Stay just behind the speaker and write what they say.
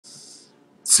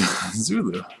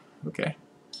Zulu. Okay.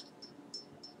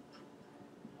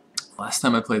 Last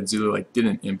time I played Zulu, I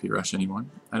didn't MP rush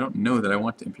anyone. I don't know that I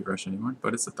want to MP rush anyone,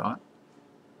 but it's a thought.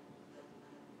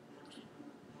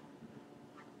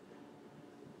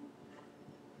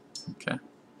 Okay.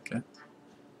 Okay.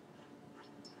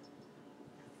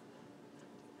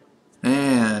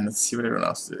 And let's see what everyone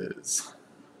else is.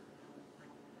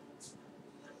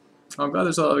 Oh, I'm glad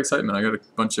there's a lot of excitement. I got a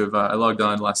bunch of, I logged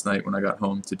on last night when I got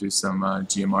home to do some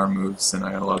GMR moves, and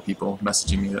I got a lot of people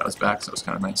messaging me that I was back, so it was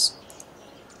kind of nice.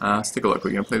 Let's take a look.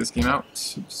 We're going to play this game out.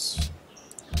 Oops.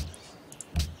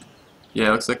 Yeah,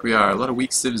 it looks like we are. A lot of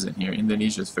weak civs in here.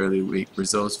 Indonesia is fairly weak.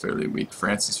 Brazil is fairly weak.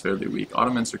 France is fairly weak.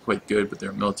 Ottomans are quite good, but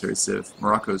they're a military civ.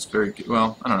 Morocco is very good.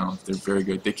 Well, I don't know if they're very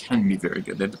good. They can be very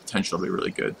good. They have the potential to be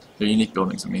really good. Their unique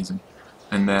building's amazing.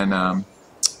 And then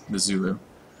the Zulu.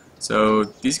 So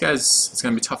these guys, it's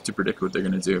going to be tough to predict what they're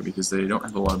going to do because they don't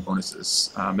have a lot of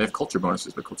bonuses. They have culture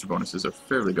bonuses, but culture bonuses are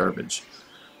fairly garbage.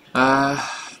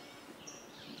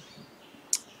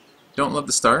 Don't love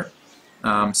the start.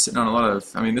 Sitting on a lot of,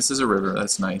 I mean, this is a river,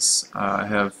 that's nice. I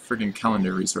have friggin'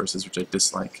 calendar resources, which I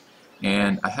dislike.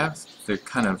 And I have the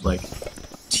kind of, like,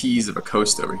 tease of a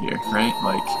coast over here, right?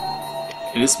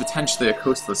 Like, it is potentially a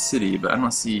coastal city, but I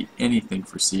don't see anything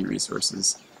for sea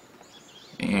resources.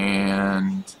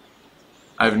 And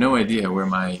I have no idea where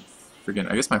my friggin',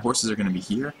 I guess my horses are going to be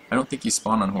here. I don't think you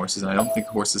spawn on horses, and I don't think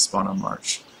horses spawn on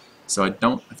march. So I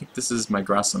think this is my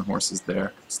grassland horses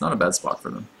there. It's not a bad spot for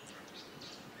them.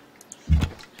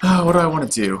 What do I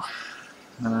want to do?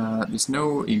 There's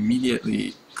no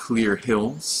immediately clear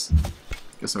hills.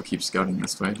 Guess I'll keep scouting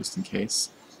this way just in case.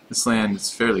 This land is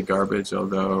fairly garbage,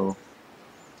 although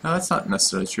no, that's not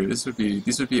necessarily true.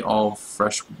 These would be all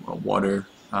fresh water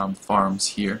farms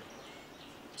here.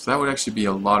 So that would actually be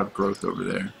a lot of growth over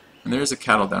there. And there's a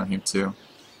cattle down here too.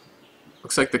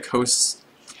 Looks like the coast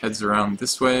heads around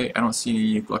this way. I don't see any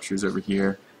unique luxuries over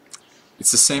here. It's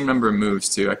the same number of moves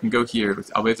too. I can go here,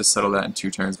 I'll be able to settle that in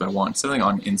 2 turns, but I want settling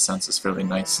on incense is fairly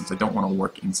nice since I don't want to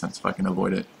work incense if I can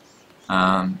avoid it.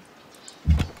 I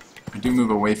do move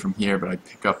away from here, but I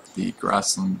pick up the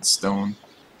grassland stone.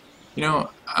 You know,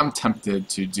 I'm tempted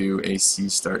to do a C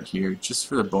start here just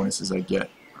for the bonuses I get.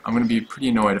 I'm going to be pretty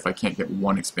annoyed if I can't get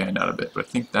 1 expand out of it, but I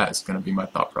think that is going to be my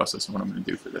thought process of what I'm going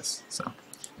to do for this. So.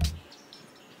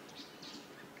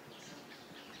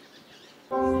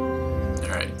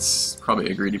 Alright, probably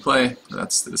a greedy play, but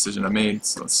that's the decision I made,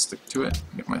 so let's stick to it,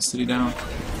 get my city down.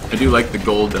 I do like the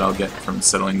gold that I'll get from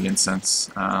settling the incense,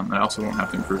 I also won't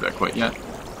have to improve that quite yet.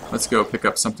 Let's go pick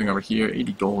up something over here,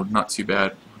 80 gold, not too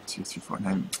bad. 1, 2, 3, 4,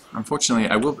 9. Unfortunately,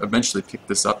 I will eventually pick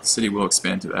this up, the city will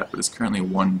expand to that, but it's currently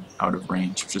 1 out of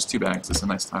range, which is too bad because it's a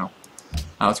nice tile.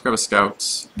 Let's grab a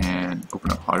scout and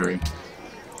open up pottery,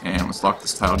 and let's lock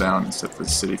this tile down and set the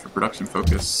city for production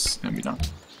focus, and be done.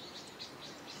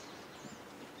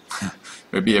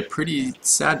 It would be a pretty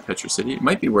sad Petra city. It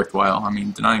might be worthwhile. I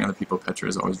mean, denying other people Petra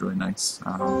is always really nice.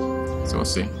 So we'll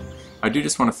see. I do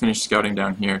just want to finish scouting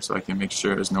down here so I can make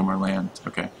sure there's no more land.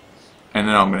 Okay. And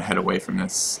then I'm going to head away from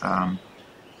this.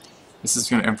 This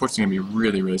is unfortunately going to be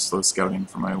really, really slow scouting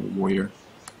for my warrior.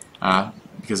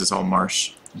 Because it's all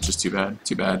marsh. Which is too bad.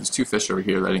 Too bad. There's 2 fish over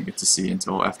here that I didn't get to see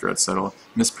until after I'd settled.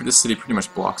 And this city pretty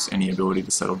much blocks any ability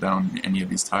to settle down in any of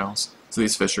these tiles. So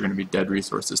these fish are going to be dead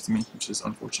resources to me, which is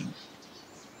unfortunate.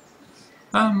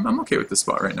 I'm okay with this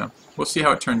spot right now. We'll see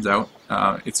how it turns out.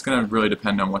 It's going to really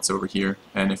depend on what's over here,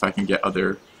 and if I can get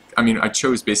other... I mean, I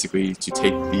chose basically to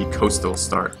take the coastal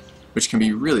start, which can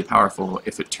be really powerful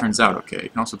if it turns out okay.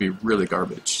 It can also be really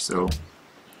garbage, so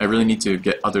I really need to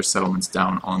get other settlements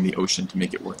down on the ocean to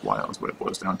make it worthwhile is what it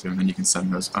boils down to, and then you can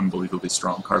send those unbelievably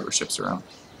strong cargo ships around.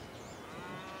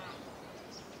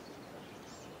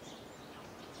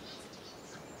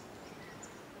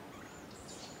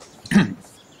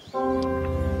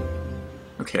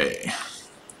 Okay.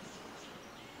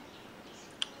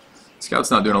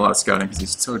 Scout's not doing a lot of scouting because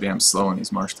he's so damn slow in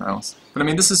these marsh tiles. But I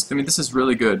mean, this is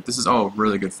really good. This is all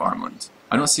really good farmland.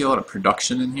 I don't see a lot of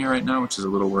production in here right now, which is a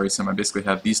little worrisome. I basically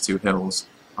have these 2 hills.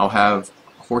 I'll have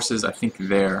horses, I think,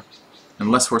 there.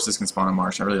 Unless horses can spawn in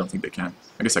marsh, I really don't think they can.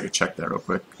 I guess I could check that real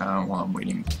quick while I'm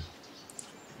waiting.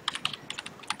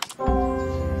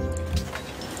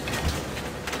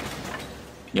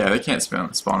 Yeah, they can't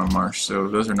spawn on marsh, so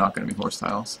those are not going to be horse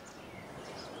tiles.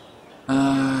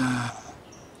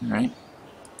 Alright.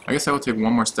 I guess I will take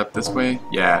 1 more step this way.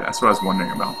 Yeah, that's what I was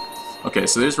wondering about. Okay,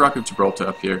 so there's Rock of Gibraltar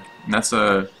up here, and that's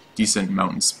a decent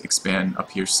mountain expand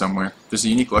up here somewhere. There's a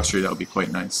unique luxury that would be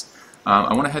quite nice.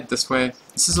 I want to head this way.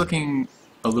 This is looking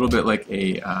a little bit like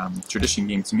a tradition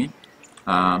game to me.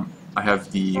 I have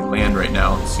the land right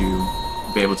now to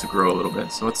be able to grow a little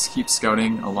bit. So let's keep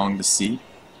scouting along the sea.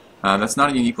 That's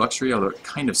not a unique luxury, although it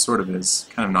kind of sort of is.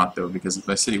 Kind of not, though, because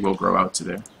my city will grow out to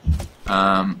there.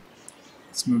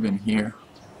 Let's move in here.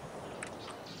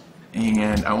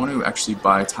 And I want to actually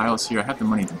buy tiles here. I have the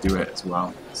money to do it as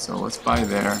well. So let's buy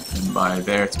there and buy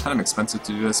there. It's kind of expensive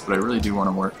to do this, but I really do want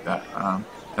to work that,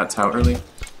 that tile early.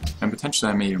 And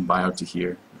potentially I may even buy out to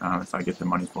here if I get the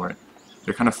money for it.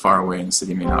 They're kind of far away and the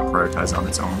city may not prioritize on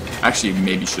its own. Actually,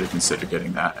 maybe should have considered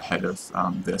getting that ahead of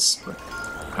this, but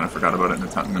kind of forgot about it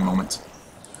in the moment.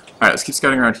 Alright, let's keep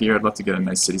scouting around here. I'd love to get a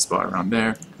nice city spot around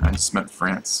there. I just met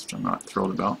France, which I'm not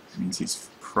thrilled about. It means he's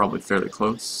probably fairly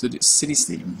close. City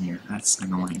state in here. That's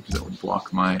annoying because it would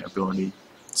block my ability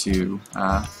to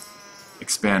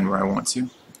expand where I want to.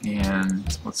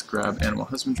 And let's grab animal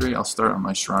husbandry. I'll start on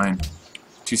my shrine.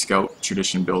 2 scout,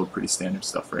 tradition build, pretty standard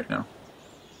stuff right now.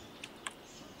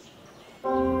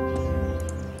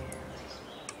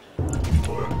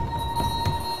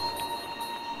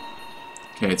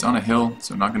 Okay, it's on a hill,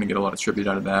 so I'm not going to get a lot of tribute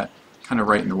out of that. Kind of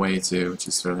right in the way too, which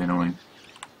is fairly annoying.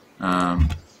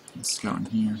 Let's go in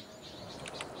here.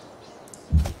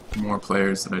 More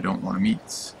players that I don't want to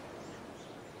meet.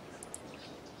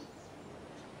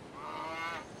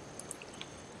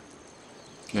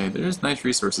 Okay, there's nice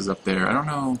resources up there. I don't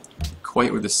know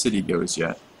quite where the city goes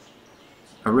yet.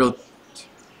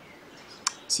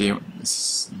 See,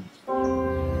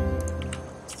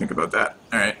 think about that.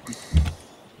 Alright.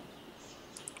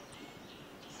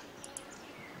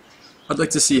 I'd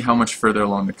like to see how much further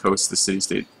along the coast the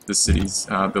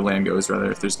land goes, rather,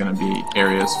 if there's going to be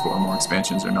areas for more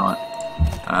expansions or not.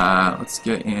 Let's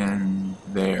get in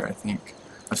there, I think.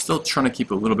 I'm still trying to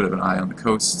keep a little bit of an eye on the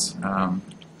coast,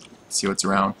 see what's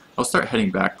around. I'll start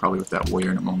heading back probably with that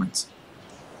warrior in a moment.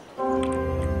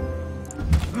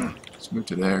 Let's move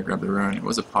to there, grab the ruin. It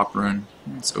was a pop ruin.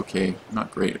 It's okay,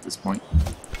 not great at this point.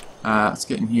 Let's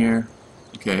get in here.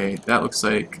 Okay, that looks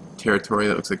like territory,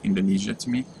 that looks like Indonesia to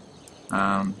me.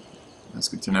 That's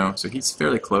good to know. So he's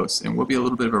fairly close, and will be a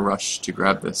little bit of a rush to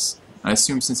grab this. I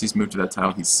assume since he's moved to that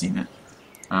tile, he's seen it.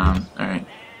 Alright,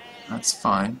 that's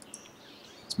fine.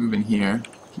 Let's move in here,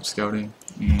 keep scouting,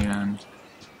 and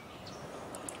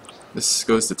this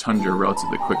goes to Tundra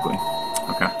relatively quickly.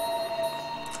 Okay.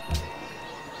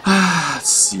 Let's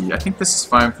see, I think this is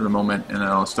fine for the moment, and then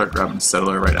I'll start grabbing a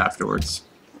settler right afterwards.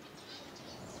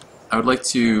 I would like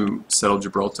to settle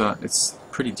Gibraltar. It's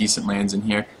pretty decent lands in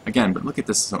here. Again, but look at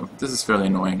this. So this is fairly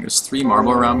annoying. There's 3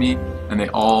 marble around me, and they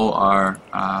all are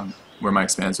where my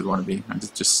expands would want to be. I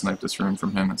just sniped this rune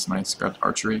from him. That's nice. Grabbed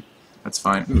archery. That's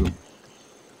fine. Ooh.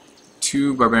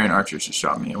 2 barbarian archers just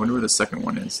shot me. I wonder where the second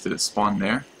one is. Did it spawn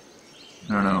there?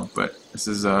 I don't know, but this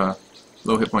is a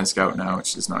low hit point scout now,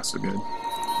 which is not so good.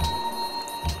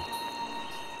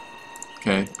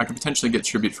 Okay, I could potentially get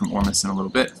tribute from Ormus in a little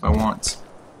bit if I want.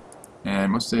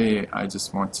 And mostly I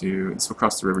just want to, this will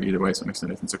cross the river either way, so it makes no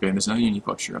difference. Okay, and there's another unique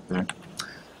luxury up there.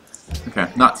 Okay,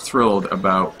 not thrilled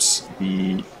about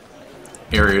the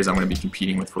areas I'm going to be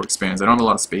competing with for expands. I don't have a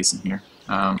lot of space in here.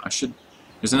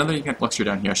 There's another unique luxury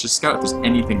down here. I should scout if there's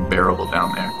anything bearable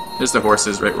down there. There's the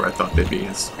horses right where I thought they'd be.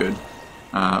 It's good.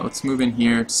 Let's move in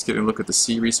here, just get a look at the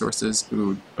sea resources.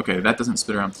 Ooh, okay, that doesn't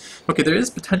spit around. Okay, there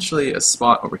is potentially a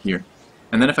spot over here.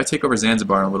 And then if I take over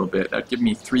Zanzibar in a little bit, that would give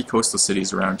me 3 coastal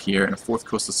cities around here and a 4th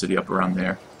coastal city up around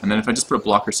there. And then if I just put a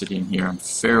blocker city in here, I'm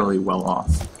fairly well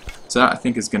off. So that I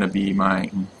think is going to be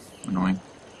my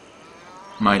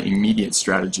immediate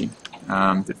strategy.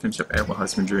 Did finish up animal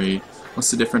husbandry.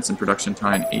 What's the difference in production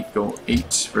time?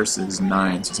 8 versus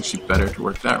 9, so it's actually better to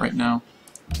work that right now.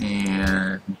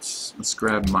 And let's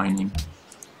grab mining.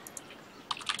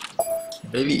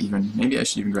 Maybe I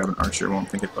should even grab an archer. I won't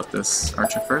think about this.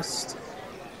 Archer first.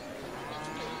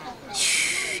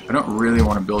 I don't really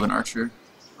want to build an archer.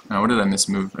 What did I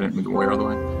mismove? I didn't move the warrior all the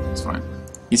way. It's fine.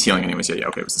 He's healing anyways. Yeah,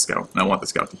 okay, it was the scout. And I want the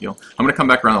scout to heal. I'm going to come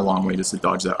back around a long way just to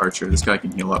dodge that archer. This guy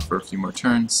can heal up for a few more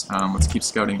turns. Let's keep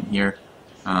scouting in here.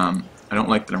 I don't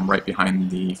like that I'm right behind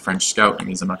the French scout. It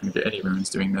means I'm not going to get any runes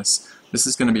doing this. This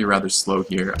is going to be rather slow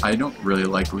here. I don't really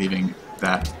like leaving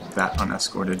that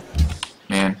unescorted.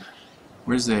 Man,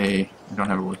 where's I don't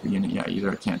have a working unit yet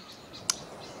either. I can't.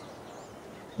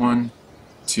 1,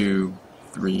 2,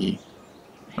 3.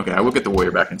 Okay, I will get the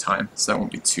warrior back in time, so that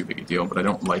won't be too big a deal, but I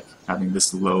don't like having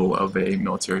this low of a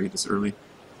military this early. It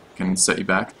can set you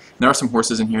back. And there are some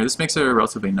horses in here. This makes it a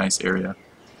relatively nice area.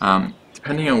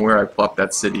 Depending on where I plop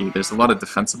that city, there's a lot of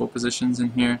defensible positions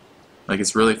in here. Like,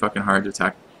 it's really fucking hard to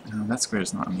attack. No, that square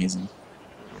is not amazing.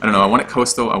 I don't know, I want it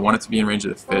coastal, I want it to be in range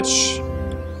of the fish.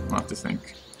 I'll have to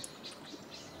think.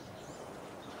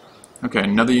 Okay,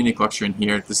 another unique luxury in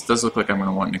here. This does look like I'm going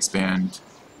to want an expand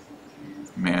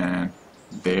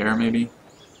there, maybe.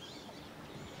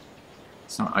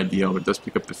 It's not ideal, but it does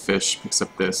pick up the fish, picks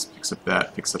up this, picks up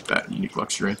that unique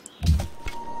luxury.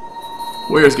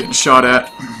 Warrior's getting shot at.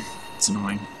 It's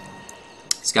annoying.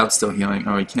 Scout's still healing.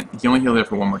 Oh, he can't. He can only heal there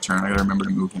for one more turn. I gotta remember to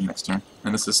move him next turn.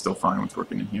 And this is still fine with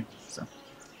working in here. So,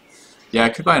 yeah, I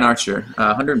could buy an archer.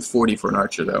 140 for an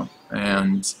archer though,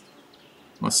 and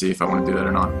we'll see if I want to do that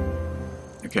or not.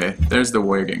 Okay, there's the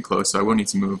warrior getting close, so I will need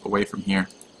to move away from here.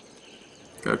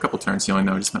 Got a couple turns healing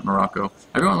though. Just met Morocco.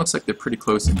 Everyone looks like they're pretty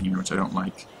close in here, which I don't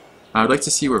like. I would like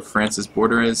to see where France's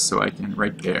border is, so I can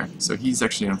right there. So he's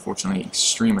actually unfortunately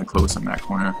extremely close on that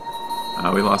corner.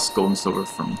 We lost gold and silver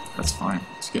from. That's fine.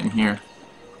 Let's get in here.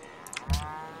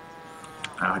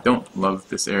 I don't love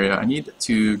this area. I need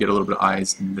to get a little bit of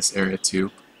eyes in this area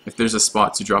too. If there's a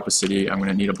spot to drop a city, I'm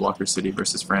going to need a blocker city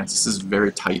versus France. This is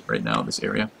very tight right now, this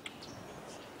area.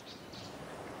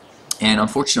 And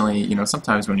unfortunately, you know,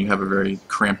 sometimes when you have a very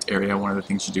cramped area, one of the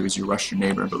things you do is you rush your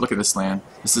neighbor. But look at this land.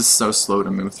 This is so slow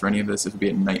to move through any of this. It would be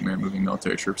a nightmare moving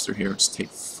military troops through here. It would just take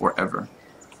forever.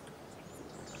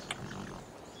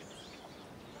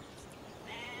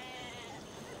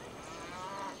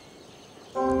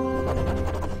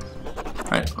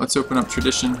 Alright, let's open up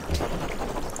tradition.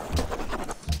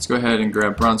 Let's go ahead and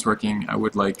grab bronze working. I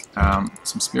would like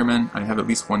some spearmen. I have at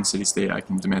least one city-state I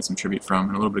can demand some tribute from,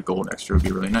 and a little bit of gold extra would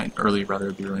be really nice. Early, rather,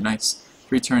 would be really nice.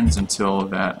 3 turns until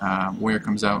that warrior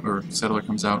comes out, or settler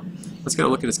comes out. Let's get a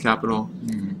look at his capital.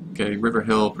 Okay, River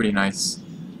Hill, pretty nice.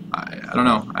 I don't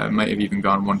know. I might have even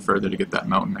gone one further to get that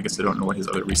mountain. I guess I don't know what his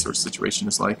other resource situation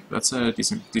is like. That's a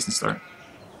decent start.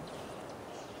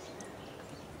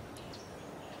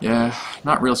 Yeah,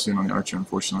 not real soon on the archer,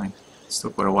 unfortunately.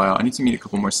 Still quite a while. I need to meet a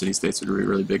couple more city-states that are really,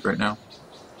 really big right now.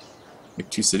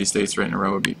 Like 2 city-states right in a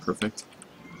row would be perfect.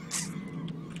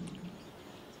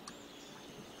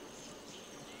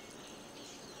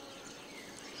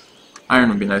 Iron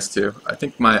would be nice too. I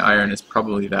think my iron is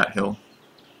probably that hill.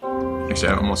 Actually,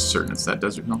 I'm almost certain it's that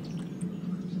desert hill.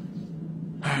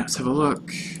 Alright, let's have a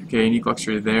look. Okay, unique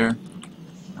luxury there.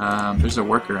 There's a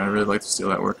worker. I'd really like to steal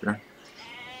that worker.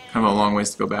 Kind of a long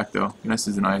ways to go back though. Be nice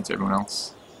to deny it to everyone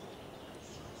else.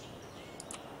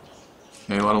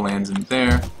 Okay, a lot of lands in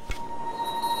there.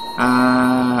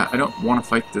 I don't want to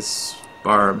fight this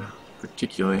barb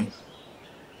particularly.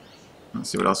 Let's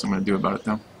see what else I'm going to do about it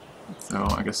though. So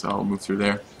I guess I'll move through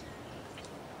there.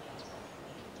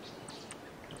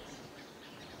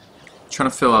 Trying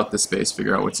to fill out this space,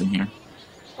 figure out what's in here.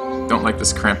 Don't like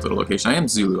this cramped little location. I am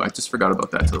Zulu. I just forgot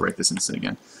about that until right this instant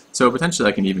again. So potentially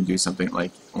I can even do something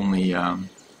like only a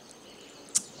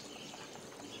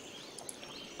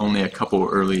couple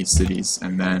early cities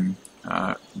and then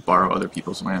borrow other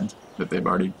people's land that they've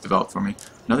already developed for me.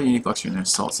 Another unique luxury in there,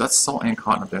 salt. So that's salt and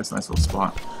cotton up there. That's a nice little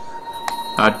spot.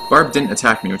 Barb didn't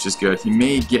attack me, which is good. He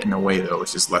may get in the way though,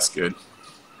 which is less good.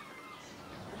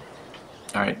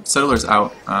 Alright, settler's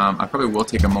out. I probably will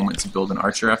take a moment to build an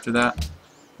archer after that.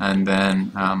 And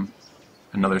then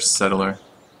another settler.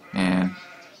 And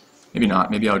maybe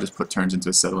not. Maybe I'll just put turns into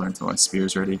a settler until my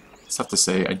spear's ready. It's tough to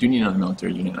say. I do need another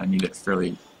military unit. I need it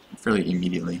fairly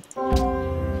immediately.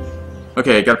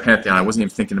 Okay, I got a Pantheon. I wasn't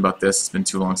even thinking about this. It's been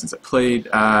too long since I played.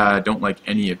 Don't like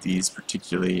any of these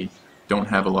particularly. Don't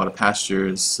have a lot of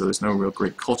pastures, so there's no real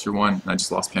great culture one. And I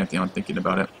just lost Pantheon thinking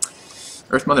about it.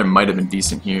 Earth Mother might have been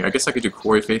decent here. I guess I could do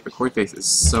Quarry Faith, but Quarry Faith is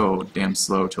so damn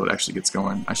slow till it actually gets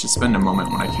going. I should spend a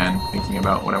moment when I can thinking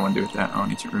about what I want to do with that. Oh, I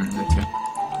need to ruin it too.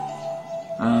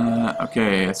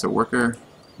 Okay, it's a worker. I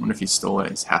wonder if he stole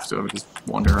it. He's have to have just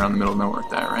wander around the middle of nowhere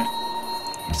with that, right?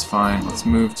 That's fine. Let's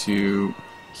move to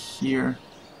here.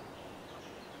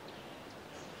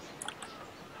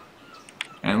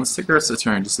 And let's take the rest of the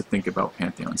turn just to think about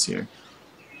Pantheons here.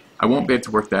 I won't be able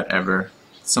to work that ever.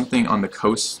 Something on the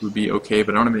coast would be okay,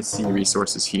 but I don't have any sea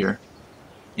resources here.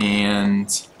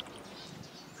 And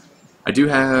I do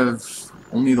have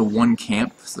only the one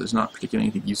camp, so there's not particularly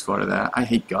anything useful out of that. I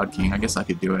hate God King. I guess I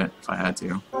could do it if I had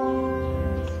to.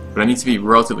 But I need to be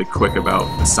relatively quick about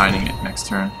assigning it next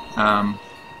turn.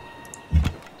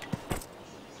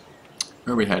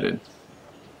 Where are we headed?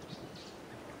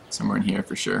 Somewhere in here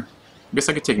for sure. I guess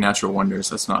I could take Natural Wonders.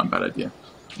 That's not a bad idea.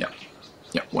 Yeah,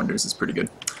 Wonders is pretty good.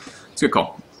 It's a good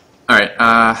call. Alright,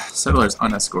 Settler's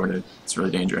unescorted. It's really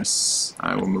dangerous.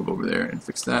 I will move over there and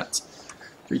fix that.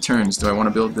 3 turns. Do I want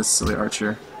to build this silly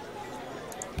archer?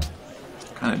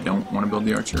 Kind of don't want to build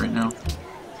the archer right now.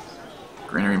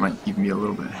 Granary might even be a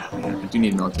little bit... Yeah, I do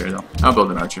need military though. I'll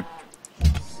build an archer.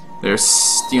 They're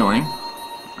stealing.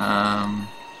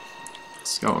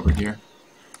 Let's go over here.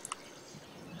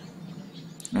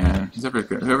 Man,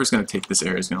 man. Whoever's going to take this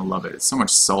area is going to love it. It's so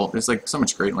much salt. There's like so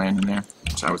much great land in there.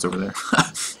 Wish I was over there.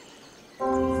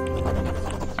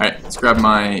 Alright, let's grab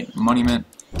my monument.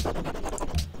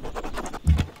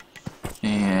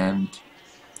 And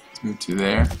let's move to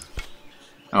there.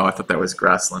 Oh, I thought that was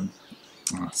grassland.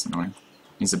 Oh, that's annoying.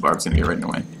 Means the barb's going to get right in the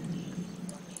way.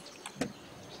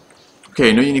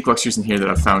 Okay, no unique luxuries in here that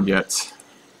I've found yet.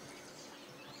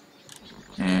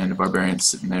 And a barbarian's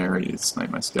sitting there ready to snipe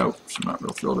my scout, which I'm not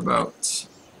real thrilled about.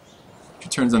 He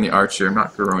turns on the archer. I'm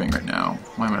not growing right now.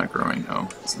 Why am I not growing? Oh,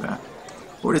 because of that.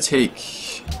 What would it take?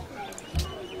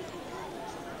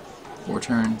 4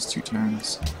 turns, 2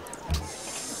 turns.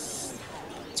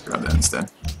 Let's grab that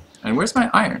instead. And where's my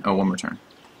iron? Oh, 1 more turn.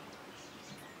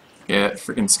 Yeah, that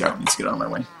freaking scout needs to get out of my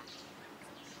way.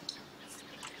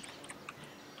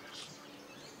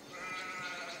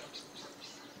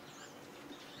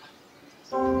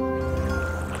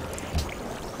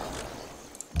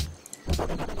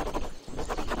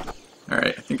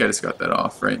 Alright, I think I just got that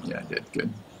off, right? Yeah, I did.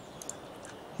 Good.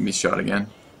 Give me shot again.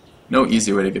 No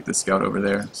easy way to get this scout over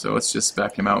there, so let's just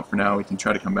back him out for now. We can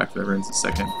try to come back to the ruins in a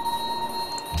second.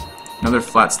 Another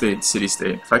flat state, city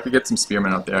state. If I could get some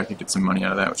spearmen out there, I could get some money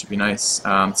out of that, which would be nice.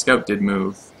 Scout did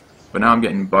move, but now I'm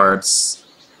getting barbs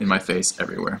in my face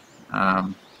everywhere,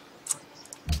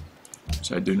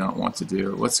 which I do not want to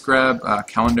do. Let's grab a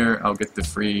calendar. I'll get the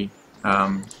free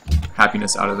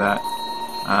happiness out of that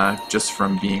just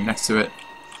from being next to it.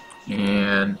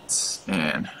 And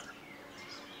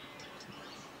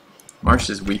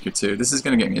Marsh is weaker too. This is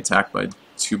going to get me attacked by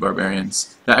 2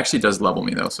 barbarians. That actually does level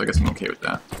me though, so I guess I'm okay with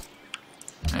that.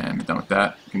 And I'm done with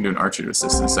that. I can do an archer to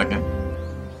assist in a second.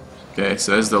 Okay,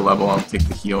 so there's the level. I'll take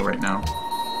the heal right now.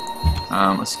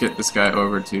 Let's get this guy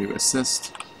over to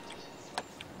assist.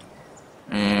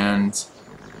 And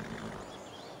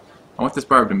I want this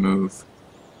barb to move,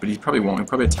 but he probably won't. He'll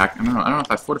probably attack. I don't know if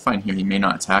I fortify in here, he may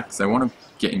not attack, because I want to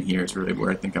get in here is really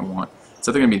where I think I want. It's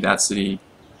either going to be that city,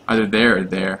 either there or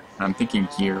there. I'm thinking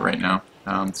here right now.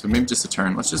 So maybe just a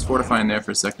turn. Let's just fortify in there for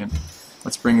a second.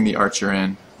 Let's bring the archer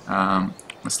in.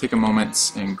 Let's take a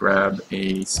moment and grab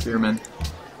a spearman,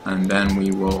 and then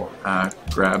we will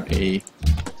grab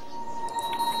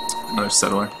another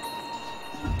settler.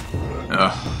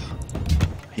 Ugh.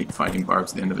 I hate fighting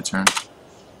barbs at the end of a turn.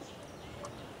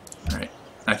 Alright.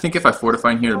 I think if I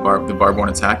fortify in here, the barb won't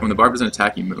attack. When the barb doesn't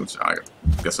attack, he moves. I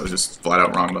guess I was just flat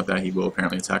out wrong about that. He will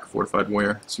apparently attack a fortified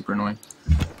warrior. Super annoying.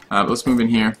 But let's move in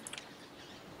here.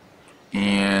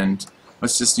 And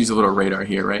let's just use a little radar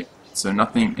here, right? So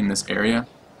nothing in this area.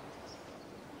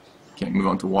 Can't move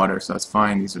onto water, so that's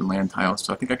fine. These are land tiles,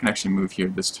 so I think I can actually move here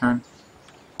this turn,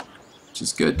 which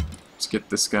is good. Let's get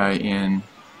this guy in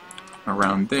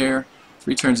around there.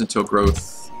 3 turns until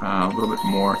growth, a little bit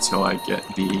more until I get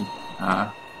the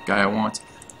guy I want.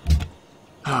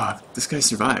 This guy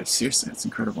survived. Seriously, that's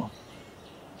incredible.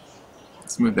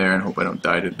 Let's move there and hope I don't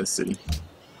die to this city.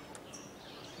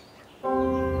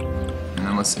 And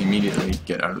then let's immediately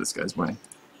get out of this guy's way.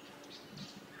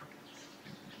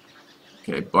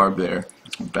 Okay, barb there.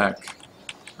 Let's move back.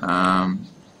 What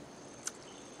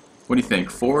do you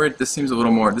think? Forward, this seems a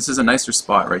little more... This is a nicer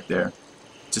spot right there.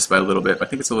 Just by a little bit, but I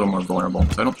think it's a little more vulnerable.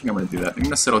 So I don't think I'm going to do that. I'm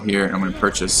going to settle here, and I'm going to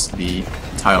purchase the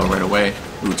tile right away.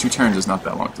 Ooh, 2 turns is not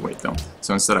that long to wait, though.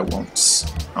 So instead I won't.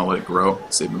 I'll let it grow,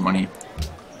 save the money.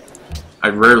 I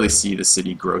rarely see the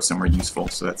city grow somewhere useful,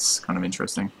 so that's kind of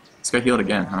interesting. This guy healed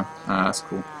again, huh? That's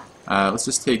cool. Let's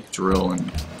just take drill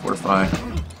and fortify.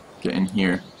 Get in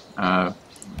here.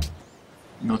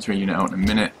 Military unit out in a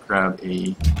minute. Grab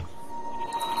a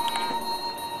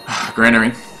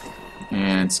granary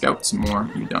and scout some more.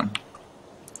 Be done.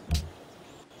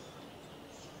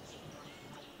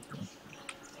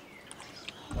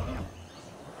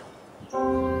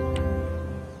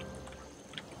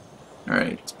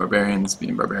 Alright, barbarians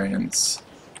being barbarians.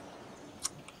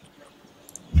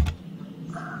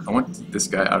 I want this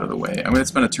guy out of the way. I'm going to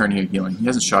spend a turn here healing. He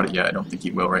hasn't shot it yet. I don't think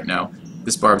he will right now.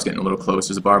 This barb's getting a little close.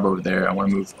 There's a barb over there. I want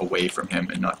to move away from him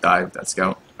and not die with that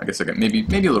scout. I guess I got maybe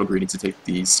a little greedy to take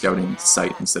the scouting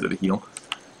site instead of the heal.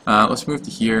 Let's move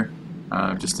to here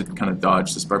just to kind of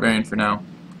dodge this barbarian for now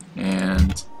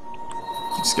and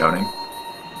keep scouting.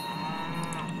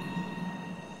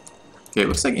 Okay, it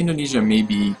looks like Indonesia may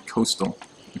be coastal,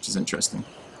 which is interesting.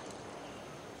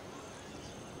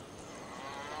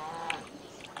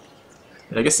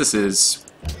 I guess this is...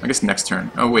 I guess next turn.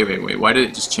 Oh, wait. Why did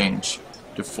it just change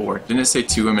to 4? Didn't it say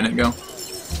 2 a minute ago?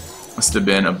 Must have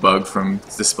been a bug from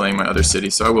displaying my other city,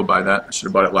 so I will buy that. I should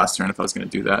have bought it last turn if I was going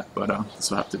to do that, but this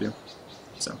will have to do.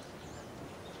 So,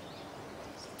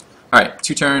 Alright,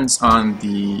 2 turns on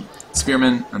the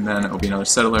spearman, and then it'll be another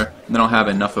settler, and then I'll have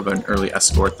enough of an early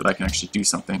escort that I can actually do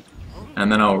something. And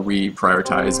then I'll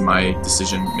reprioritize my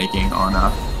decision making on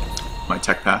my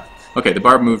tech path. Okay, the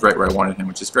barb moved right where I wanted him,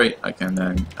 which is great. I can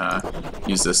then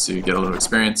use this to get a little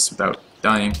experience without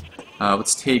dying.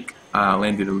 Let's take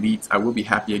landed elite. I will be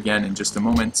happy again in just a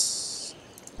moment.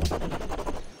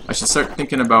 I should start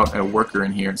thinking about a worker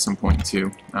in here at some point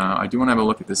too. I do want to have a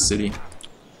look at this city.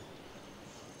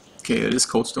 Okay, it is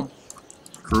coastal.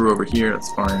 Grew over here,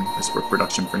 that's fine. Just work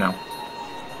production for now.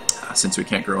 Since we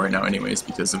can't grow right now anyways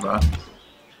because of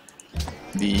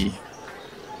the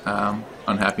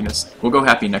unhappiness. We'll go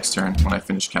happy next turn when I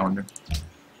finish calendar.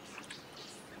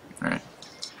 Alright.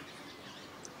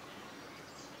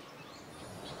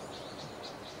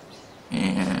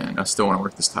 And I still want to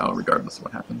work this tile regardless of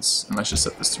what happens. And let's just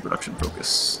set this to production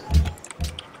focus.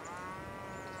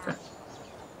 Okay.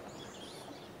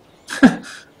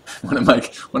 One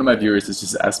of my viewers has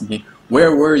just asked me,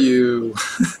 "Where were you?"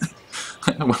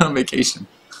 I went on vacation.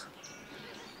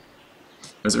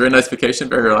 It was a very nice vacation,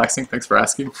 very relaxing. Thanks for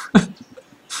asking.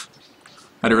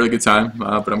 Had a really good time,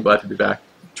 but I'm glad to be back.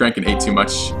 Drank and ate too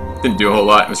much. Didn't do a whole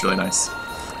lot. It was really nice.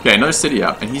 Okay, another city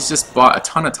out, and he's just bought a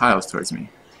ton of tiles towards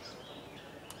me.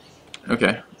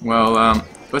 Okay, well,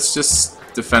 let's just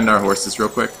defend our horses real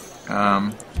quick.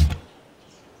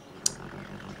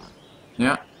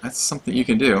 Yeah, that's something you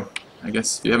can do. I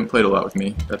guess if you haven't played a lot with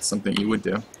me, that's something you would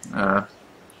do.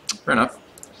 Fair enough.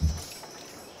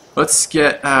 Let's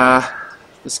get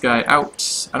this guy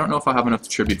out. I don't know if I'll have enough to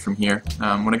tribute from here.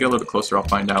 When I get a little bit closer, I'll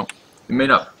find out. It may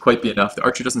not quite be enough. The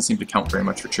archer doesn't seem to count very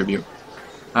much for tribute.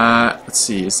 Let's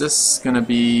see, is this going to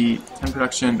be 10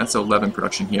 production? That's 11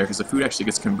 production here, because the food actually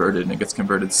gets converted, and it gets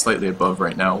converted slightly above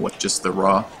right now what just the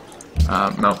raw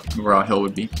raw hill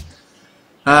would be.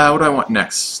 What do I want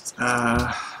next?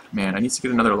 Man, I need to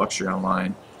get another luxury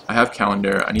online. I have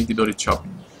calendar. I need the ability to chop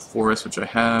forest, which I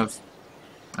have.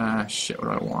 Shit, what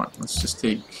do I want? Let's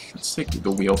take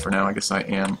the wheel for now. I guess I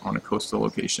am on a coastal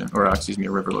location, or excuse me,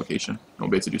 a river location. I'll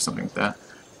be able to do something with that.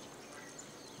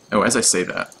 Oh, as I say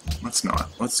that, let's not.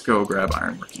 Let's go grab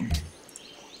ironworking.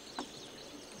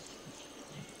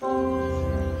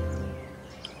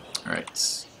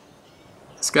 Alright.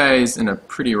 This guy is in a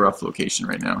pretty rough location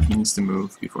right now. He needs to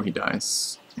move before he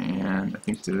dies. And I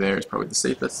think to there is probably the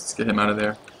safest. Let's get him out of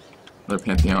there. Another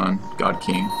Pantheon, God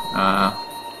King.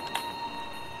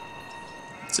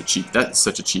 That's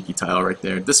such a cheeky tile right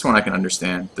there. This one I can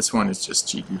understand. This one is just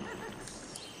cheeky.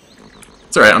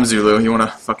 It's alright, I'm Zulu. You want to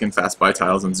fucking fast buy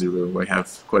tiles on Zulu. I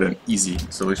have quite an easy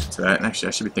solution to that. And actually,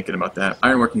 I should be thinking about that.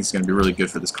 Ironworking is going to be really good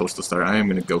for this coastal start. I am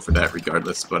going to go for that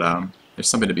regardless. But there's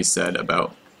something to be said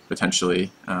about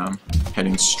potentially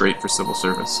heading straight for civil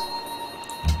service.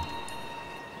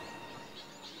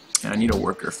 And I need a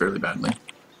worker fairly badly.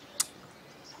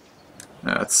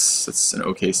 That's an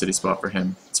okay city spot for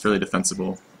him. It's fairly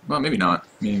defensible. Well, maybe not.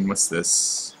 I mean, what's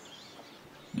this?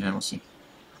 Yeah, we'll see.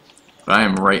 But I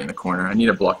am right in the corner. I need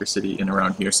a blocker city in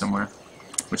around here somewhere,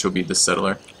 which will be the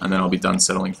settler, and then I'll be done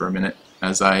settling for a minute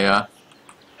as I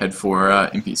head for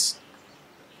Impies.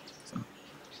 So,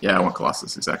 yeah, I want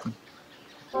Colossus, exactly.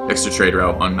 Extra trade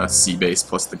route on a sea base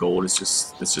plus the gold is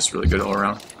just really good all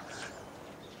around.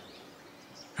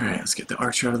 Alright, let's get the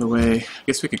archer out of the way. I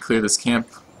guess we could clear this camp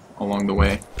along the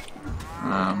way.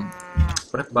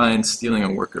 Wouldn't mind stealing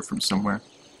a worker from somewhere.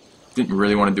 Didn't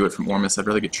really want to do it from Ormus. I'd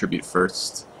rather get tribute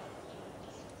first.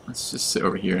 Let's just sit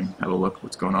over here and have a look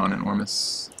what's going on in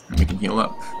Ormus, and we can heal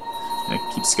up. Yeah,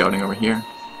 keep scouting over here.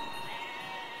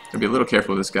 Gotta be a little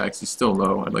careful with this guy because he's still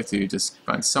low. I'd like to just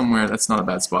find somewhere. That's not a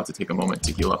bad spot to take a moment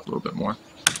to heal up a little bit more.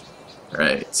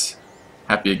 Alright.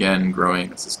 Happy again, growing.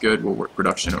 This is good. We'll work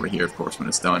production over here, of course, when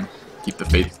it's done. Keep the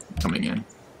faith coming in.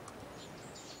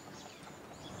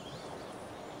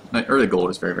 My early gold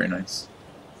is very, very nice.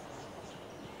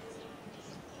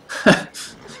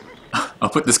 I'll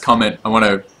put this comment. I want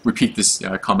to repeat this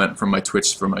comment from my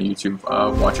Twitch, from my YouTube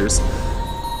watchers.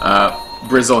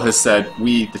 Brizzle has said,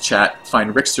 "We, the chat,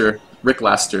 find Rick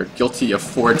Laster guilty of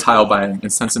 4 tile buying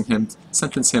and sentence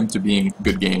him to being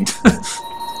good gained."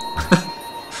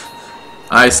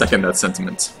 I second that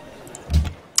sentiment.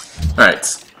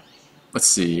 Alright, let's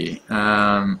see.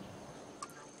 I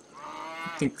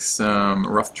think some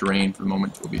rough terrain for the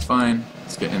moment will be fine.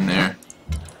 Let's get in there.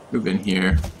 Move in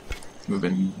here. Move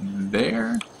in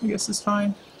there, I guess is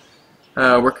fine.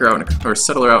 Worker out, or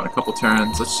settler out in a couple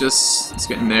turns. Let's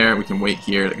get in there. We can wait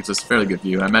here. That gives us a fairly good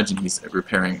view. I imagine he's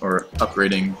repairing or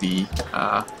upgrading the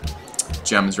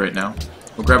gems right now.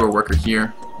 We'll grab our worker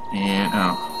here, and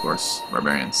oh, of course,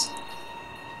 barbarians.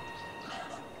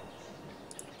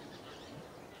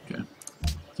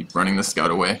 Keep running the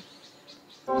scout away.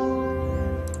 Alright,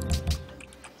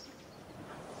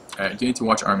 I do need to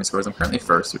watch army scores. I'm currently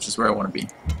first, which is where I want to be.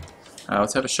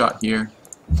 Let's have a shot here.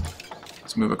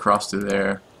 Let's move across to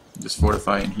there. Just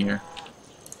fortify in here.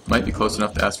 Might be close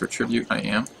enough to ask for tribute. I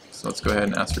am. So let's go ahead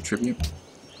and ask for tribute.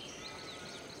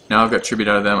 Now I've got tribute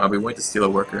out of them. I'll be waiting to steal a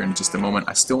worker in just a moment.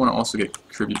 I still want to also get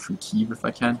tribute from Kiev if I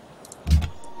can.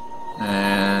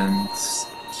 And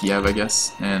Kiev, I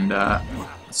guess. And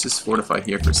let's just fortify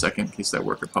here for a second in case that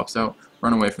worker pops out.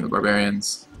 Run away from the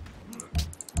barbarians.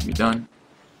 Be done.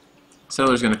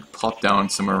 Settler's going to pop down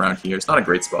somewhere around here. It's not a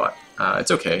great spot.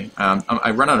 It's okay.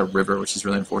 I run out of river, which is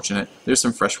really unfortunate. There's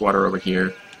some fresh water over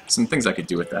here. Some things I could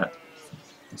do with that.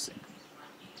 Let's see.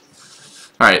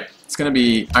 Alright, it's going to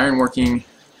be ironworking,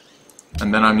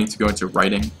 and then I need to go into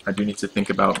writing. I do need to think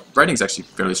about... Writing's actually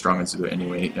fairly strong in Zulu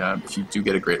anyway. If you do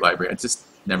get a great library, I just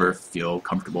never feel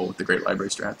comfortable with the great library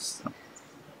strats. So.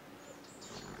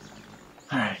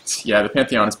 Alright, yeah, the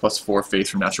Pantheon is +4 faith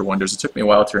from natural wonders. It took me a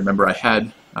while to remember I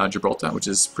had Gibraltar, which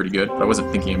is pretty good, but I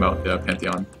wasn't thinking about the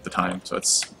Pantheon at the time, so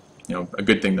it's, you know, a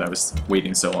good thing that I was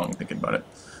waiting so long thinking about it.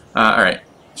 Alright,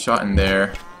 shot in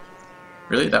there.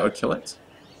 Really? That would kill it?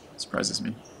 Surprises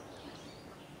me.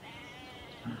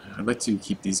 I'd like to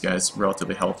keep these guys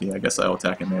relatively healthy. I guess I'll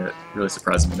attack in there. It really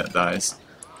surprises me that dies.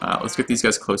 Let's get these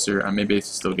guys closer. Maybe I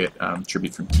still get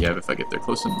tribute from Kiev if I get there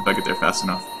close enough, if I get there fast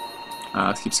enough.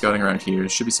 Let's keep scouting around here. There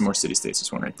should be some more city-states.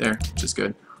 There's one right there, which is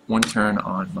good. One turn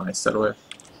on my settler,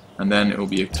 and then it will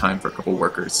be time for a couple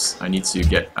workers. I need to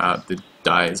get the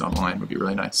dyes online. Would be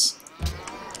really nice.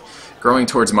 Growing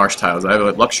towards marsh tiles. I have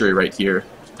a luxury right here.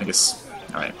 I guess.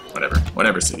 All right, whatever.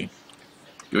 Whatever, city.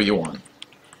 Do what you want.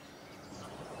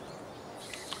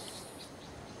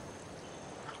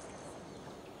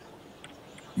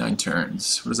 Nine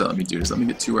turns. What does that let me do? Does that let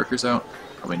me get 2 workers out?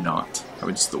 Probably not.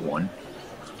 Probably just the 1.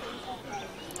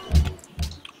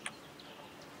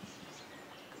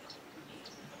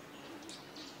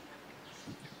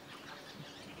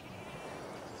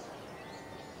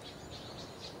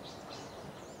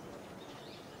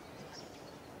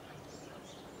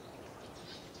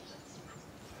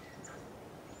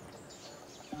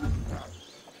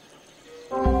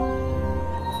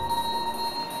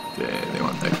 Okay, they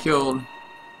want that killed.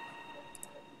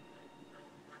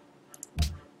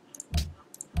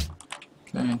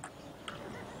 Okay.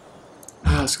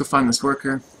 Let's go find this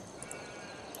worker.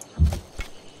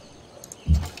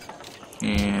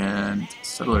 And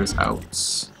settlers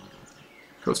out.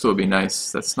 Coastal would be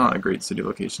nice. That's not a great city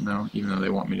location though, even though they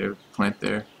want me to plant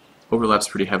there. Overlaps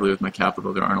pretty heavily with my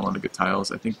capital. There aren't a lot of good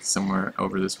tiles. I think somewhere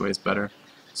over this way is better.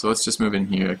 So let's just move in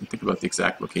here. I can think about the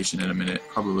exact location in a minute.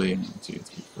 Probably 1, 2,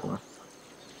 3, 4.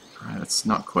 Alright, that's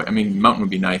not quite... I mean, mountain would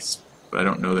be nice, but I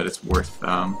don't know that it's worth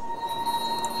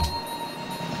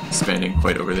expanding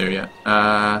quite over there yet.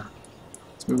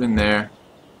 Let's move in there.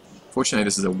 Fortunately,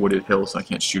 this is a wooded hill, so I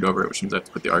can't shoot over it, which means I have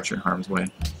to put the archer in harm's way.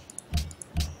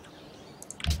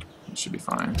 It should be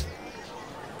fine.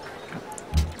 Okay.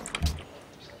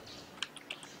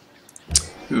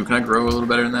 Ooh, can I grow a little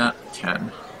better than that? I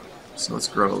can. So let's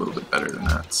grow a little bit better than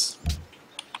that.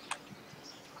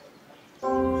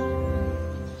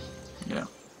 Yeah.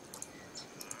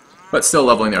 But still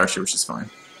leveling the archer, which is fine.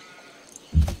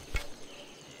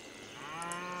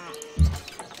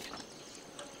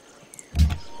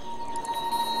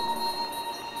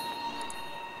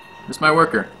 Where's my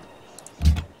worker?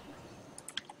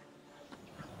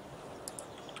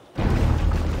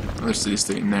 Another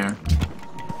city-state in there.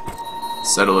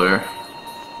 Settler.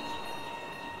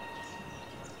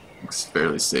 Looks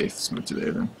fairly safe. Let's move to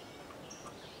there then.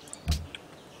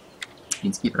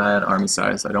 Need to keep an eye on army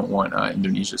size. I don't want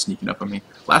Indonesia sneaking up on me.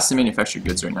 Last in manufactured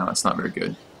goods right now, it's not very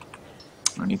good.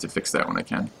 I need to fix that when I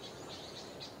can.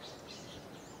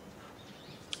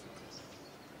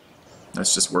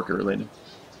 That's just worker related.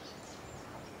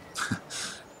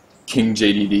 King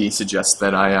JDD suggests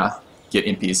that I get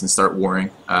impies and start warring.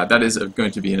 That is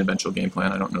going to be an eventual game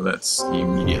plan. I don't know that's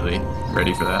immediately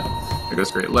ready for that. There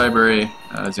goes Great Library.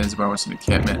 Zanzibar wants an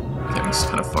encampment. Encampment's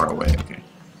kind of far away. Okay,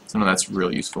 some of that's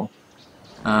real useful.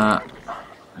 I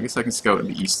guess I can scout in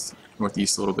the east,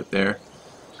 northeast a little bit there.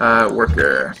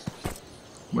 Worker.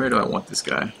 Where do I want this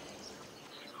guy?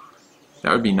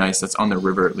 That would be nice. That's on the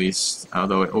river at least,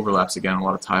 although it overlaps again a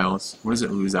lot of tiles. What does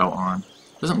it lose out on?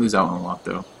 It doesn't lose out on a lot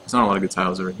though. There's not a lot of good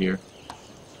tiles over here.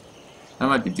 That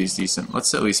might be decent.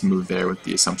 Let's at least move there with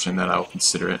the assumption that I'll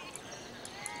consider it.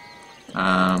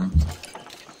 I'd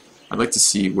like to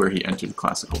see where he entered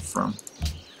classical from.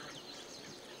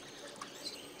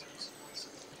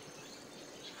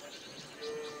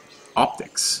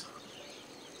 Optics.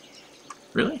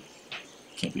 Really?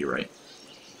 Can't be right.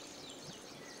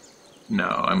 No,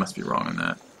 I must be wrong on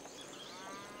that.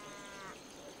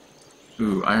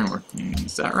 Ooh, ironworking.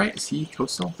 Is that right? Is he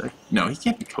coastal? No, he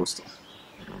can't be coastal.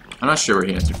 I'm not sure where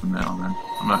he entered from that on then.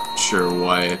 I'm not sure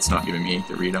why it's not giving me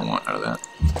the read I want out of that.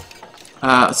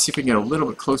 Let's see if we can get a little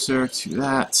bit closer to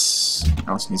that. What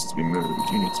else needs to be moved?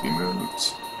 You need to be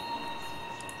moved.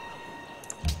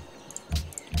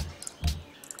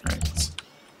 Alright.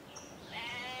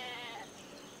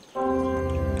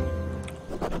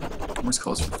 Where's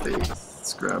calls for faith?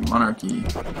 Let's grab monarchy.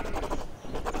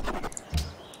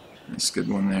 Nice, good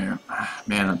one there.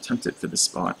 Man, I'm tempted for this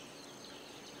spot.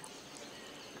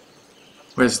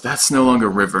 Whereas that's no longer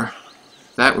river.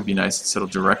 That would be nice to settle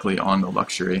directly on the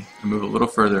luxury. I move a little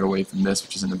further away from this,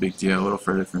 which isn't a big deal. A little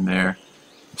further from there.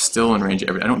 I'm still in range of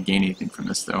everything. I don't gain anything from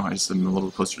this though. I just am a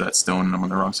little closer to that stone and I'm on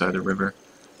the wrong side of the river.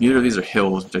 Neither of these are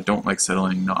hills, which I don't like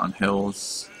settling not on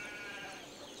hills.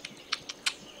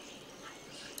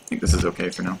 I think this is okay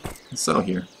for now. Let's settle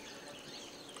here.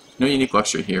 No unique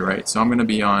luxury here, right? So I'm going to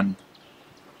be on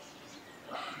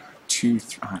 3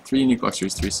 unique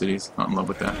luxuries, 3 cities. Not in love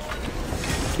with that.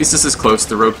 At least this is close.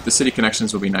 The city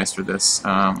connections will be nice for this.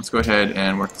 Let's go ahead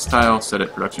and work this tile, set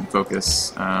it production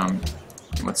focus.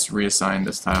 Let's reassign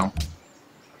this tile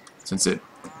since it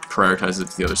prioritizes it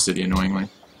to the other city annoyingly.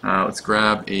 Let's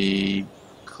grab a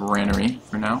granary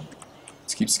for now.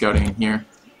 Let's keep scouting in here.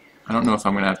 I don't know if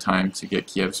I'm going to have time to get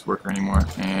Kiev's worker anymore.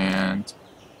 And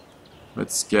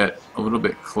let's get a little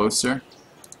bit closer.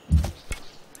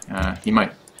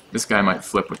 This guy might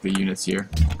flip with the units here.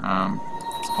 It's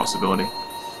a possibility.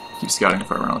 Keep scouting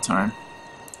if I run out of time.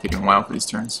 Taking a while for these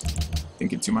turns.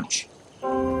 Thinking too much.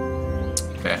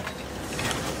 Okay.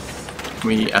 Can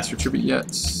we ask for tribute yet?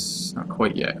 Not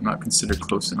quite yet. I'm not considered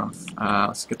close enough.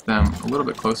 Let's get them a little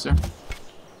bit closer.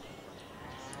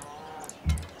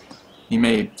 He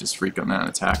may just freak on that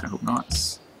attack. I hope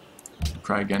not. I'll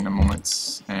try again in a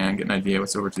moment and get an idea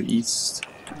what's over to the east.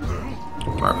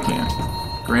 Barbican.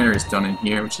 Granary is done in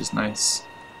here, which is nice.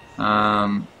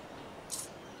 Another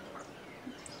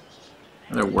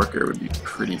worker would be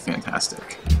pretty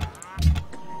fantastic.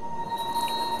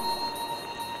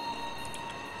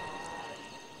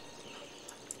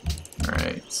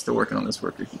 Alright, still working on this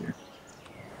worker here.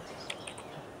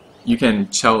 You can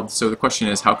tell, so the question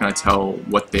is, how can I tell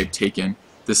what they've taken?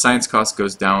 The science cost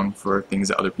goes down for things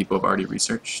that other people have already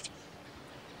researched.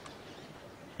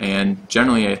 And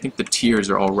generally, I think the tiers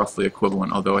are all roughly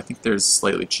equivalent, although I think there's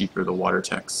slightly cheaper, the water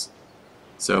techs.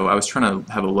 So I was trying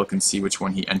to have a look and see which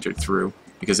one he entered through,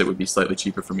 because it would be slightly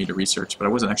cheaper for me to research, but I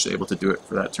wasn't actually able to do it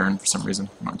for that turn for some reason.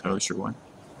 I'm not entirely sure why.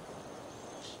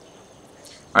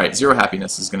 Alright, 0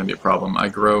 happiness is going to be a problem. I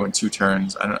grow in 2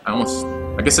 turns.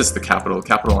 I guess it's the capital.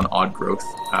 Capital and odd growth,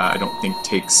 I don't think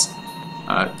takes...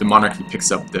 the monarchy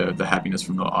picks up the happiness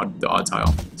from the odd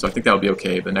tile. So I think that would be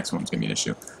okay. The next one's going to be an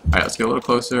issue. Alright, let's get a little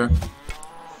closer.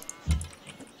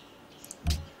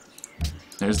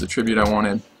 There's the tribute I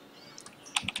wanted.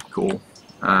 Cool.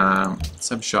 Let's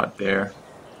have a shot there.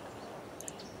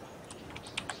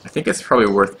 I think it's probably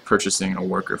worth purchasing a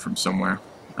worker from somewhere.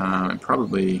 And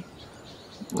probably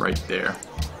right there.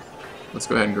 Let's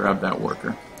go ahead and grab that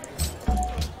worker.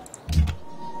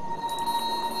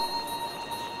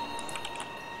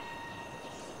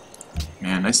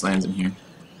 Man, nice lands in here.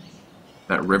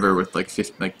 That river with like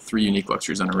 3 unique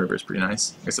luxuries on a river is pretty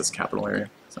nice. I guess that's capital area.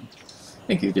 So,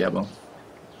 thank you, Diablo.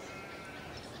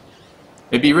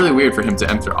 It'd be really weird for him to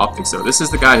enter optics though. This is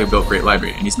the guy who built Great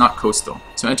Library, and he's not coastal.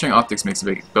 So entering optics makes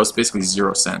basically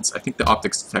 0 sense. I think the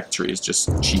optics tech tree is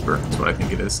just cheaper. That's what I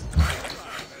think it is.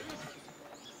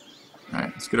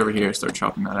 Alright, let's get over here, start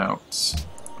chopping that out.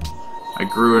 I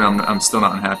grew and I'm still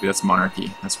not unhappy. That's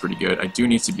monarchy. That's pretty good. I do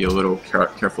need to be a little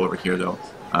careful over here though.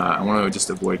 I want to just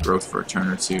avoid growth for a turn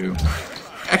or 2.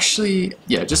 Actually,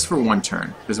 yeah, just for 1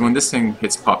 turn. Because when this thing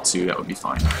hits pop 2, that would be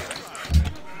fine.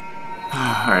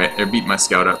 Alright, they beat my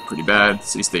scout up pretty bad.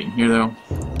 City state in here though.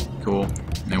 Cool.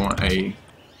 And they want a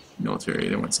military.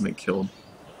 They want something killed.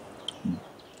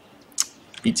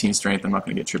 18 strength. I'm not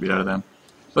going to get tribute out of them.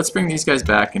 Let's bring these guys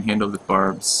back and handle the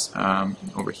barbs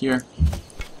over here.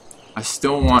 I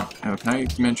still want... Oh, can I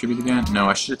command tribute again? No,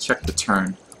 I should have checked the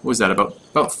turn. What was that,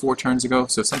 about 4 turns ago?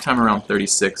 So sometime around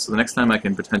 36. So the next time I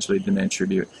can potentially demand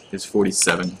tribute is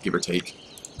 47, give or take.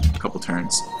 A couple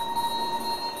turns.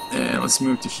 And let's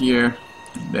move to here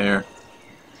and there.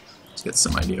 Let's get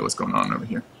some idea what's going on over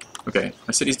here. Okay,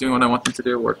 my city's doing what I want them to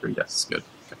do. Worker, yes, good.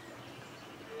 Okay.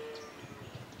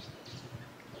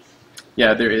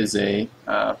 Yeah, there is a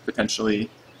potentially...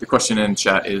 The question in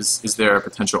chat is there a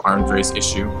potential armed race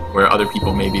issue where other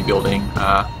people may be building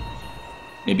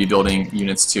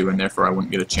units too, and therefore I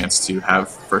wouldn't get a chance to have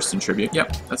first in tribute?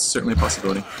 Yep, that's certainly a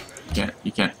possibility.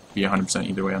 You can't be 100%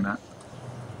 either way on that.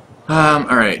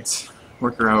 Alright.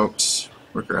 Worker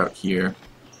out here.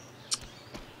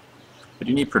 I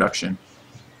do need production.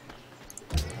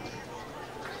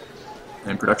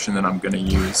 And production that I'm going to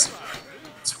use,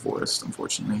 it's forest,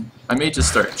 unfortunately. I may just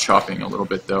start chopping a little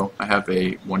bit, though. I have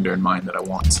a wonder in mind that I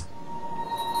want.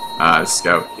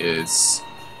 Scout is...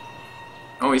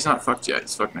 Oh, he's not fucked yet.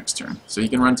 He's fucked next turn. So he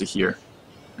can run to here.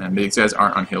 And these guys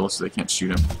aren't on hills, so they can't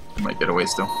shoot him. He might get away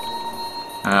still.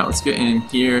 Let's get in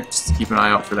here, just to keep an eye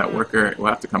out for that worker. It will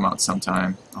have to come out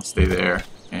sometime. I'll stay there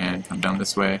and come down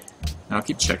this way. And I'll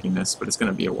keep checking this, but it's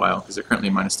going to be a while, because they're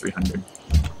currently minus 300.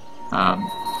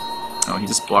 Oh, he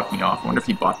just blocked me off. I wonder if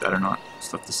he bought that or not.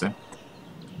 Stuff to say.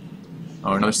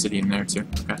 Oh, another city in there, too.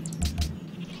 Okay.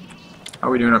 How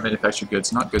are we doing on manufactured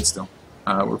goods? Not good still.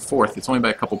 We're 4th. It's only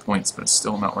by a couple points, but it's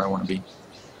still not where I want to be.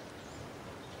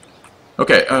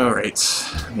 Okay, alright.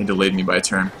 They delayed me by a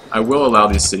turn. I will allow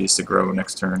these cities to grow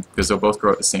next turn, because they'll both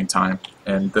grow at the same time.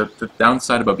 And the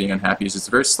downside about being unhappy is it's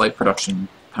a very slight production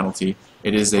penalty.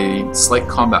 It is a slight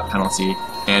combat penalty,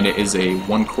 and it is a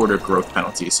 1/4 growth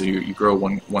penalty. So you grow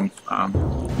you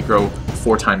grow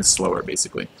 4 times slower,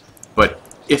 basically. But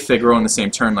if they grow in the same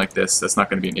turn like this, that's not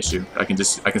going to be an issue. I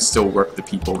can still work the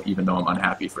people even though I'm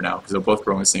unhappy for now, because they'll both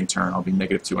grow in the same turn. I'll be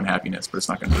 -2 unhappiness, but it's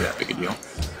not going to be that big a deal.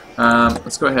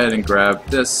 Let's go ahead and grab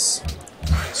this.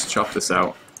 Let's chop this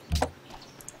out.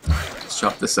 Let's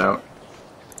chop this out.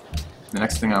 The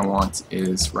next thing I want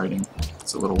is writing.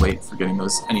 It's a little late for getting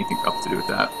anything up to do with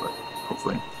that, but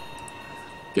hopefully.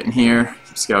 Get in here,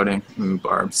 keep scouting. Ooh,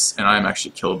 barbs. And I'm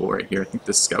actually killable right here. I think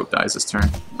this scout dies this turn.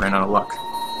 Ran out of luck.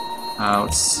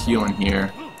 Let's heal in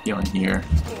here, heal in here,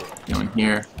 heal in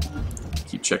here.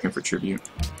 Keep checking for tribute.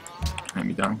 And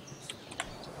be done.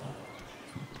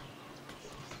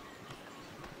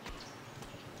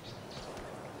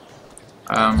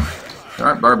 There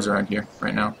aren't barbs around here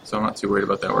right now, so I'm not too worried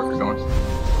about that worker going.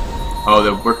 Oh,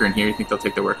 the worker in here, you think they'll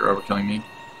take the worker over killing me?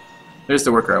 There's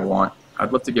the worker I want.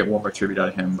 I'd love to get one more tribute out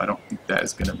of him, but I don't think that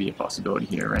is going to be a possibility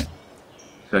here, right?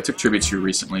 So I took tributes here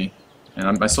recently,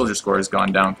 and my soldier score has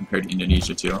gone down compared to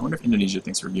Indonesia, too. I wonder if Indonesia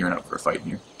thinks we're gearing up for a fight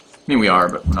here. I mean, we are,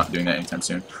 but we're not doing that anytime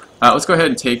soon. Let's go ahead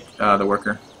and take the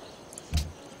worker.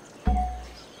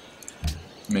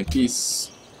 Make peace.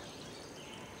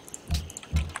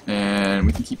 And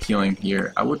we can keep healing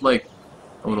here. I would like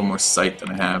a little more sight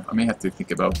than I have. I may have to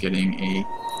think about getting a...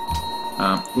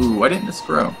 ooh, why didn't this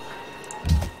grow?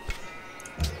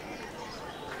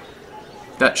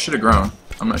 That should have grown.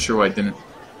 I'm not sure why it didn't.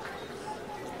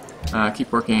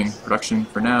 Keep working production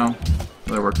for now.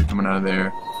 Another worker coming out of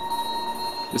there.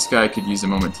 This guy could use a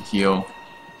moment to heal.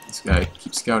 This guy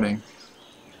keeps scouting.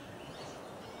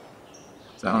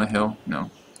 Is that on a hill? No.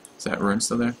 Is that ruin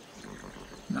still there?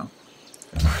 No.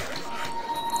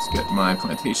 Let's get my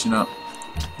plantation up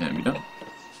and be done.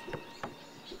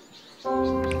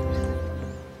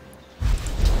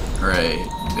 Alright,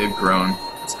 they've grown.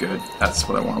 That's good. That's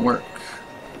what I want to work.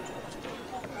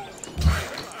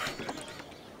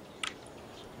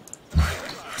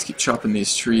 Let's keep chopping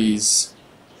these trees.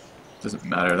 Doesn't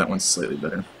matter, that one's slightly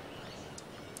better.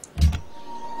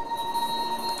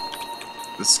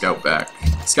 The scout back.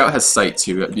 Scout has sight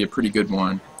too. That'd be a pretty good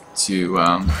one to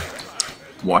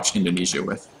watch Indonesia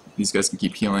with. These guys can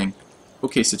keep healing.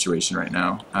 Okay situation right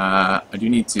now. I do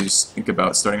need to think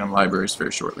about starting on libraries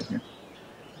very shortly here.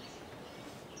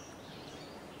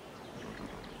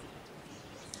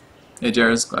 Hey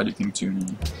Jairus, glad you came tune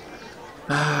in.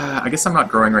 I guess I'm not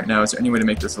growing right now. Is there any way to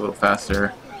make this a little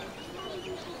faster?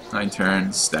 9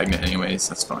 turns, stagnant anyways,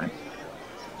 that's fine.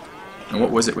 And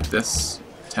what was it with this?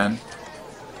 10?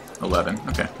 11.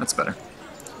 Okay, that's better.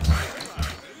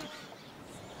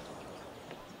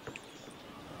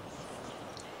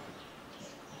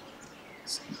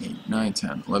 8, 9,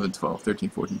 10, 11, 12, 13,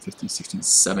 14, 15, 16,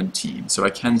 17. So I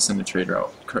can send a trade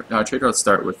route. Trade routes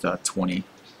start with 20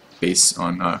 base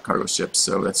on cargo ships,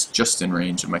 so that's just in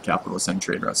range of my capital to send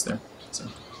trade routes there. So.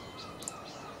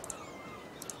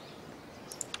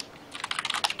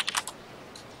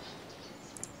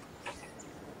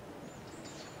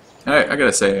 I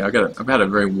gotta say, I've had a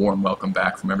very warm welcome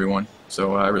back from everyone,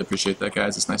 so I really appreciate that,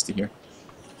 guys. It's nice to hear.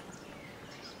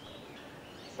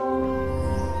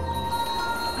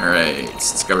 Alright,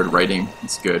 discovered writing.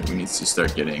 It's good. We need to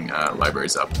start getting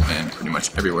libraries up and pretty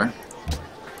much everywhere.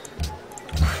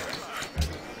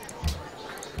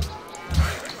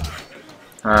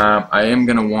 I am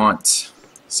going to want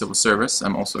civil service.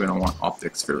 I'm also going to want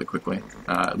optics fairly quickly.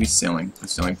 At least sailing, the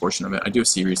sailing portion of it. I do have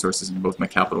sea resources in both my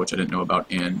capital, which I didn't know about,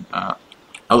 and I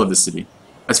love this city.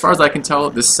 As far as I can tell,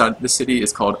 this city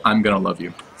is called I'm Gonna Love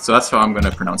You. So that's how I'm going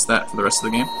to pronounce that for the rest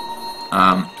of the game.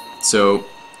 So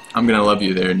I'm gonna love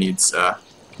you there needs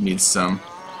some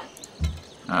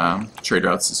trade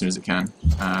routes as soon as it can.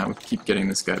 We keep getting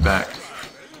this guy back.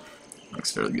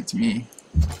 Looks fairly good to me.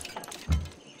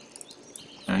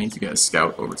 And I need to get a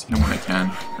scout over to him when I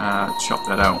can. Chop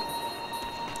that out.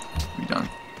 Be done.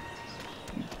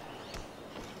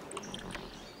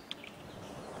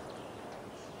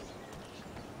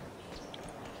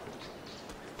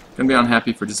 Gonna be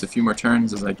unhappy for just a few more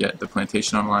turns as I get the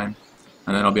plantation online,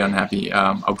 and then I'll be unhappy.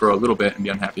 I'll grow a little bit and be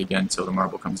unhappy again until the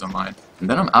marble comes online, and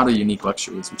then I'm out of unique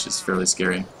luxuries, which is fairly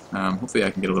scary. Hopefully I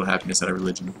can get a little happiness out of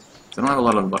religion. So I don't have a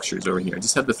lot of luxuries over here. I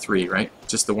just have the 3, right?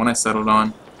 Just the one I settled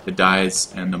on, the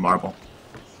dyes, and the marble.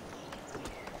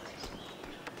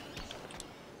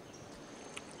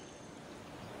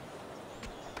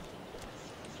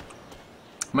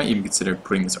 I might even consider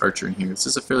putting this archer in here. This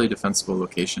is a fairly defensible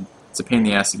location. It's a pain in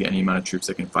the ass to get any amount of troops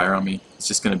that can fire on me. It's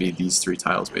just going to be these 3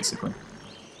 tiles, basically.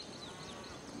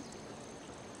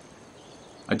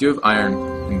 I do have iron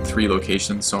in 3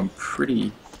 locations, so I'm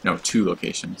pretty... No, 2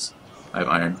 locations I have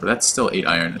iron, but that's still 8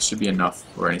 iron. That should be enough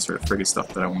for any sort of frigate stuff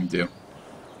that I want to do.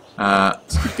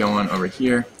 Let's keep going over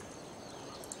here.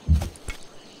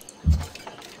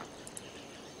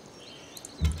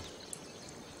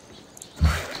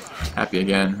 Happy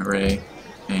again, hooray.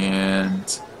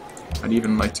 And I'd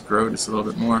even like to grow just a little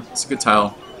bit more. It's a good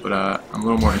tile, but I'm a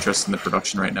little more interested in the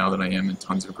production right now than I am in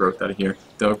tons of growth out of here.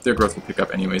 Though their growth will pick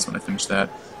up anyways when I finish that.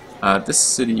 This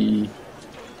city...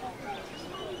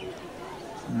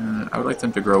 I would like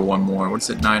them to grow 1 more. What is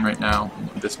it, 9 right now?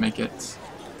 Would this make it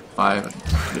 5? I'm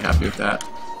pretty happy with that.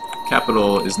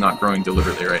 Capital is not growing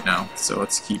deliberately right now, so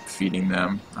let's keep feeding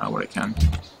them what I can.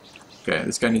 Okay,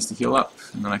 this guy needs to heal up,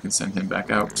 and then I can send him back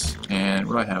out. And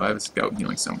what do I have? I have a scout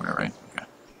healing somewhere, right? Okay.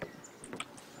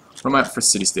 What am I at for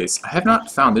city-states? I have not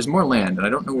found... There's more land, and I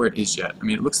don't know where it is yet. I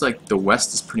mean, it looks like the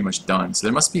west is pretty much done, so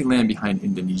there must be land behind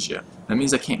Indonesia. That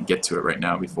means I can't get to it right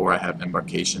now before I have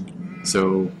embarkation.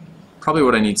 So probably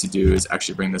what I need to do is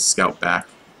actually bring this scout back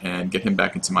and get him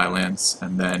back into my lands,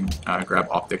 and then grab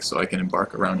optics so I can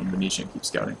embark around Indonesia and keep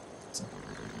scouting. So.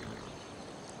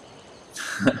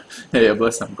 Hey,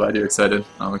 Bliss, I'm glad you're excited.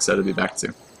 I'm excited to be back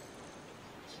too.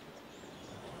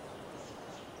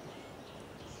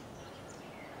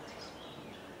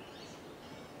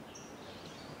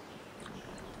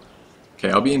 Okay,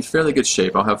 I'll be in fairly good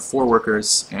shape. I'll have 4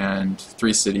 workers and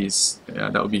 3 cities.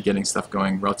 That will be getting stuff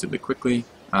going relatively quickly.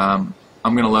 I'm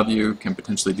Gonna Love You can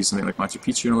potentially do something like Machu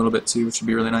Picchu in a little bit too, which would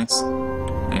be really nice.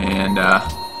 And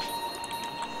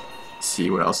see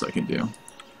what else I can do.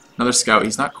 Another scout.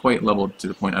 He's not quite leveled to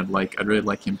the point I'd like. I'd really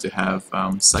like him to have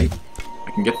sight.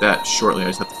 I can get that shortly. I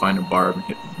just have to find a barb and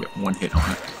get 1 hit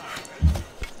on it.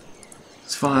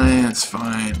 It's fine. It's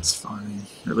fine. It's fine.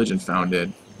 Religion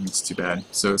founded. It's too bad.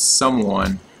 So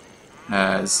someone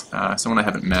has someone I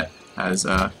haven't met has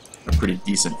a pretty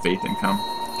decent faith income.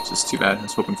 Which is too bad. I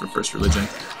was hoping for first religion.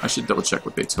 I should double check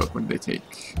what they took. What did they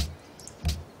take?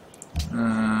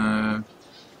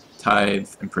 Tithe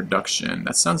and production.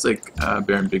 That sounds like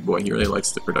Baron Big Boy. He really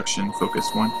likes the production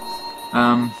focused one.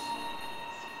 I'm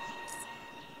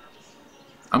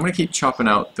going to keep chopping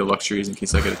out the luxuries in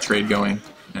case I get a trade going,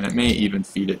 and it may even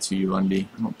feed it to Ulundi.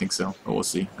 I don't think so, but we'll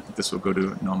see. I think this will go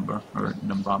to Nomba, or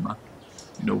Numbama.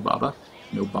 Nobaba?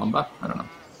 Nobamba? I don't know.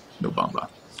 Nobamba.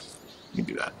 We can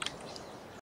do that.